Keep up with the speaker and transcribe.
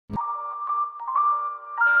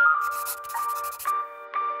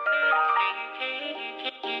Okay,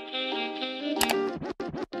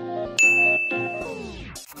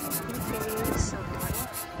 so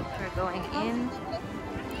we're going in.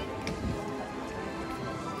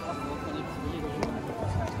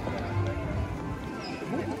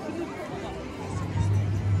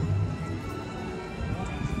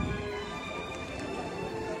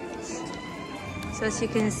 So as you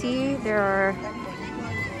can see, there are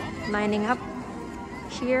lining up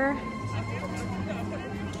here.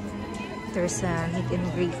 There's a meet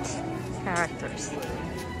and greet characters.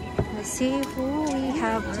 Let's see who we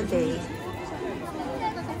have today.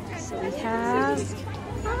 So we have,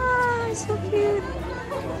 it's so cute.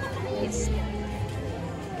 It's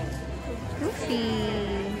Goofy.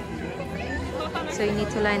 So you need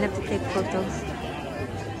to line up to take photos.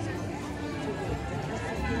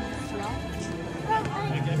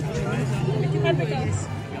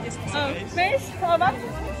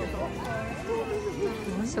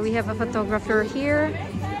 So we have a photographer here,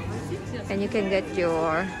 and you can get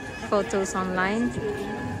your photos online.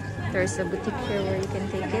 There's a boutique here where you can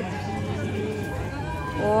take it,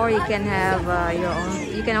 or you can have your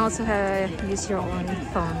own. You can also use your own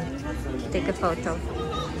phone to take a photo.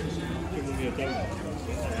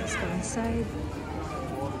 Let's go inside.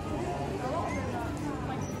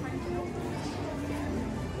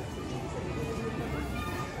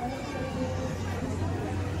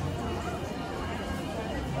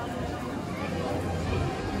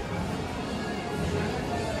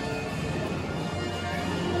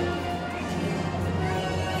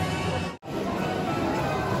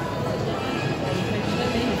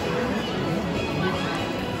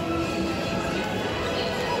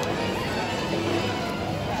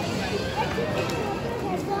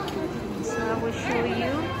 Show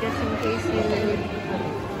you just in case you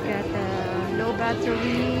got a low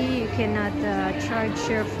battery, you cannot charge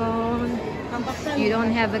your phone, you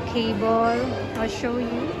don't have a cable. I'll show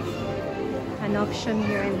you an option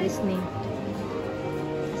here in Disney.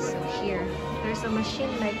 So here, there's a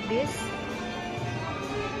machine like this.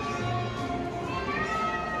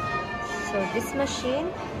 So this machine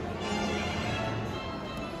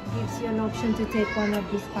gives you an option to take one of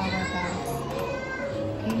these power banks.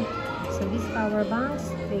 Okay. So these power banks,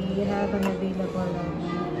 they have an available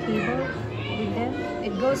cable with them.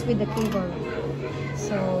 It goes with the cable.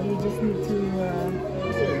 So you just need to,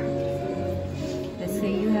 let's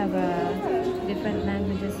say you have different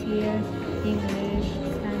languages here, English,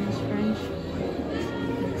 Spanish, French.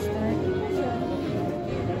 Let's start.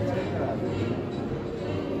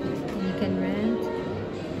 And you can rent.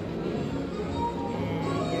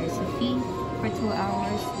 And there's a fee for 2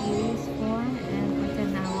 hours is for, and for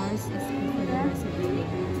 10 hours is for the rest of the day.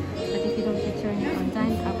 But if you don't return it on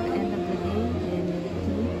time at the end of the day, then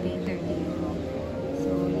you need to pay 30 euro. So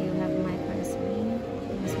you have micro USB,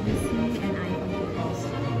 USB-C, and iPhone device.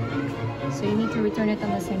 So you need to return it on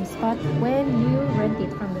the same spot when you rent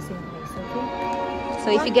it from the same place. Okay. So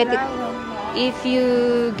if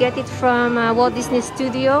you get it from Walt Disney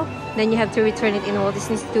Studio, then you have to return it in Walt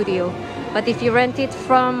Disney Studio. But if you rent it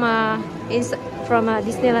from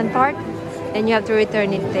Disneyland Park, then you have to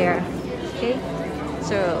return it there. Okay,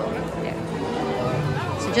 so yeah.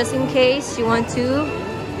 So just in case you want to,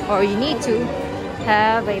 or you need to,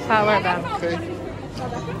 have a power bank.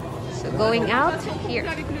 So going out here,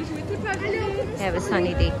 have a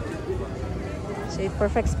sunny day. So it's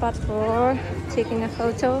perfect spot for taking a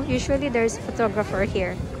photo. Usually there's a photographer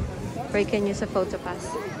here where you can use a photo pass.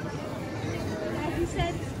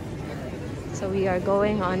 So we are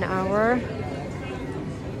going on our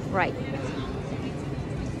right.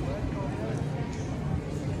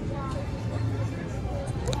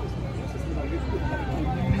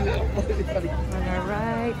 On our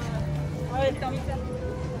right.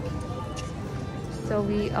 So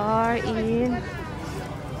we are in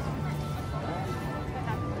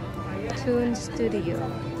Toon Studio.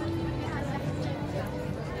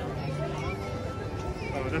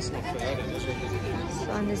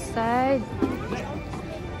 So on the side,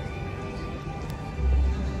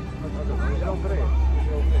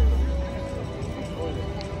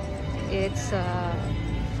 it's a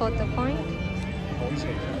photo point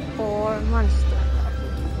for Monster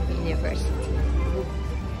University.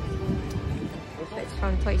 It's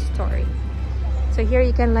from Toy Story. So here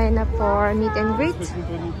you can line up for meet and greet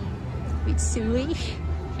with Suri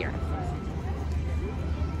here.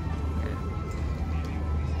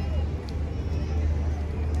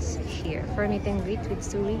 So here for meet and greet with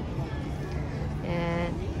Suri,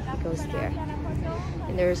 and it goes there.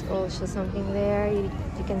 And there's also something there. You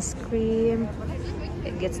can scream.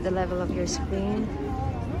 It gets the level of your screen.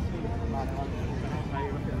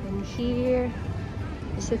 And here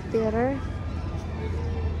It's a theater.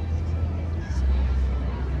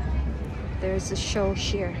 There's a show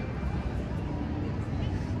here.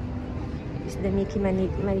 It's the Mickey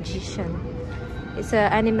Magician. It's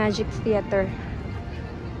an Animagic theater.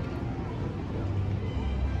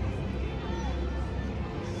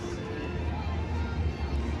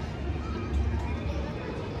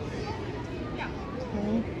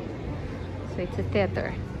 Okay. So it's a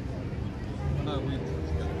theater.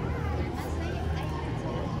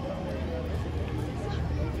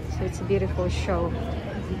 So it's a beautiful show.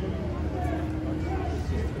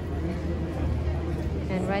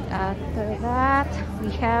 And right after that,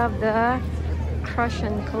 we have the Crush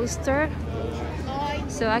and Coaster.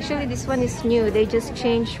 So actually this one is new. They just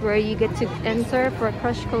changed where you get to enter for a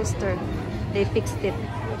Crush Coaster. They fixed it.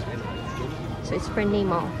 So it's for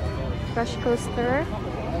Nemo. Crush Coaster.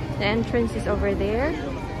 The entrance is over there.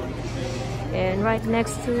 And right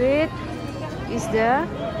next to it is the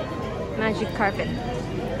magic carpet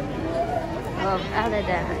of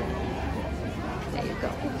Aladdin. There you go.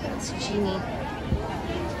 That's Genie.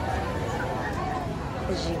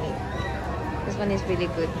 The Genie. This one is really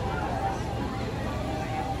good.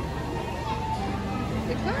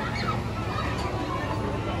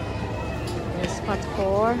 And spot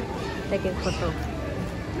 4, taking photo.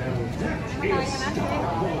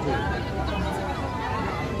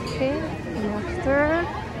 Okay, and after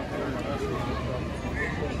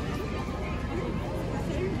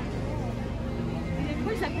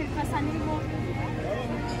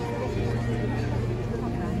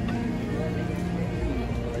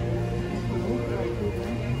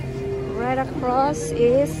right across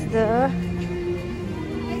is the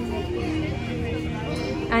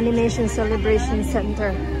Animation Celebration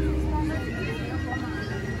Center.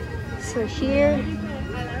 So here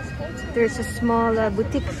there's a small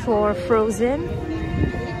boutique for Frozen.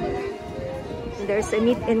 There's a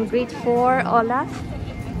meet and greet for Olaf.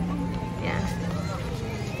 Yeah.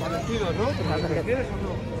 Have a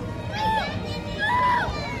look.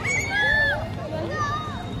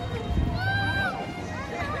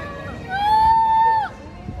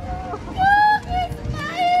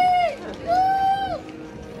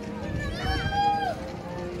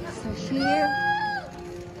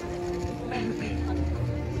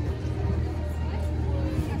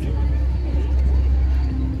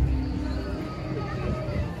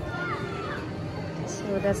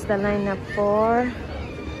 So that's the lineup for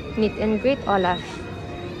meet and greet Olaf.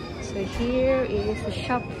 So here is the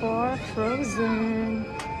shop for Frozen.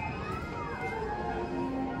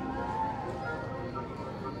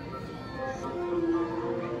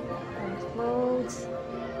 And clothes,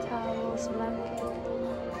 towels, blanket,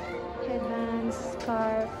 headbands,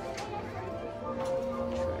 scarf,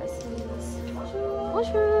 dresses,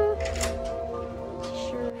 bonjour,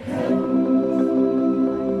 t-shirt.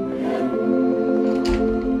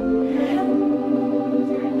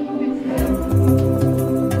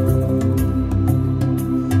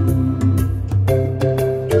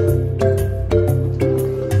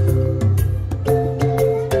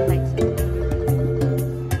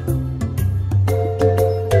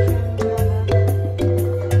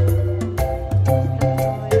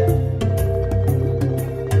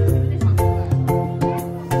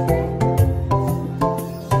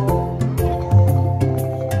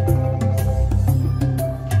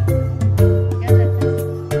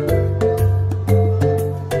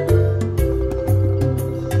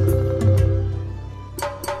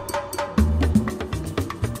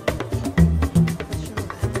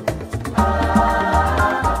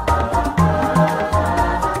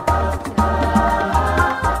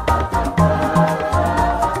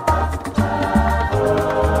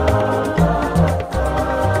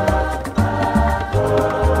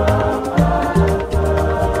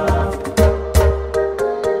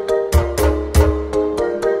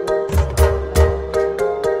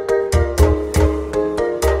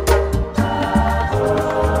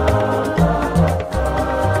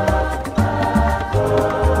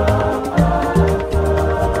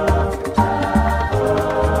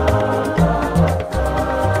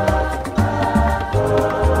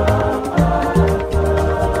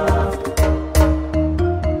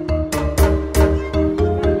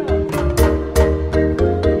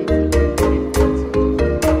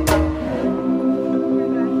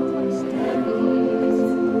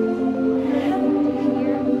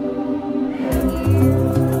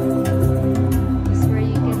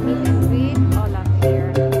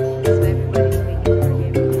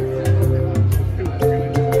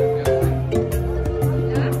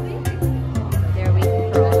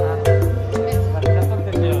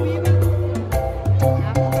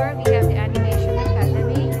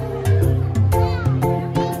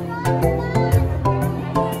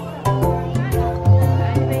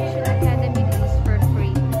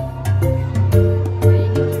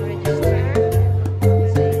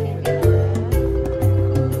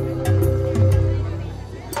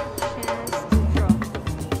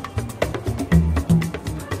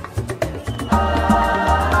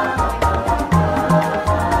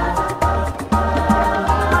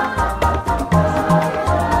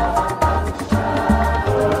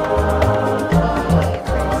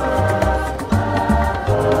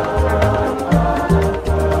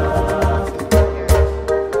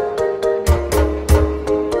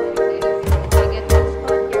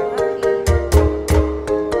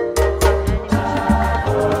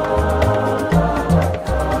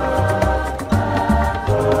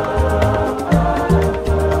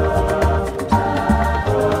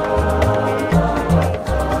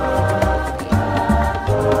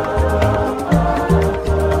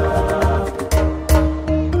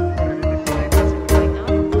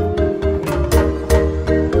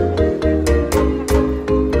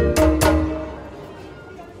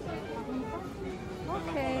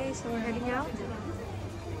 So we're heading out.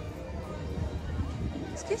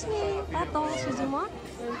 Excuse me, pardon, excusez-moi.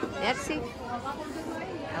 Merci.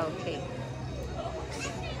 Okay.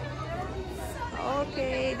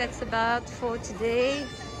 Okay, that's about for today.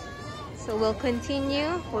 So we'll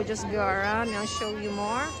continue. We'll just go around and I'll show you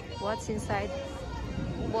more what's inside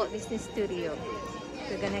Walt Disney Studio.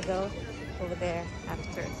 We're gonna go over there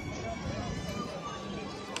after.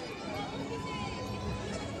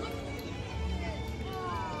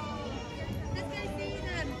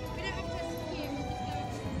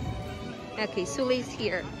 Okay, Sulei's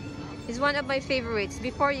here. He's one of my favorites.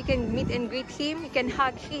 Before you can meet and greet him, you can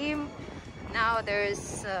hug him. Now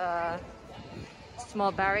there's a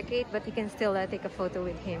small barricade, but you can still take a photo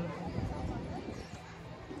with him.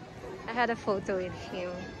 I had a photo with him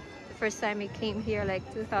the first time he came here, like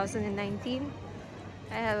 2019.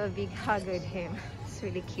 I have a big hug with him. It's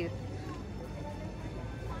really cute.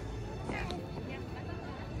 Yeah.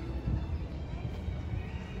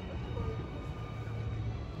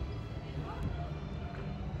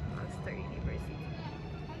 Monster University.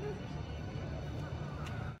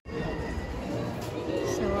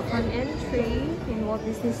 So upon entry in Walt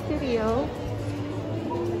Disney Studio,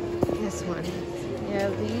 this one. You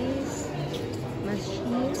have these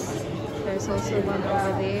machines. There's also one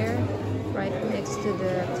over there, right next to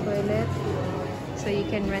the toilet. So you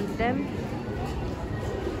can rent them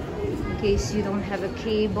in case you don't have a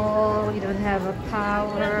cable, you don't have a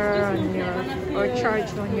power on your or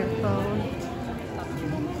charge on your phone.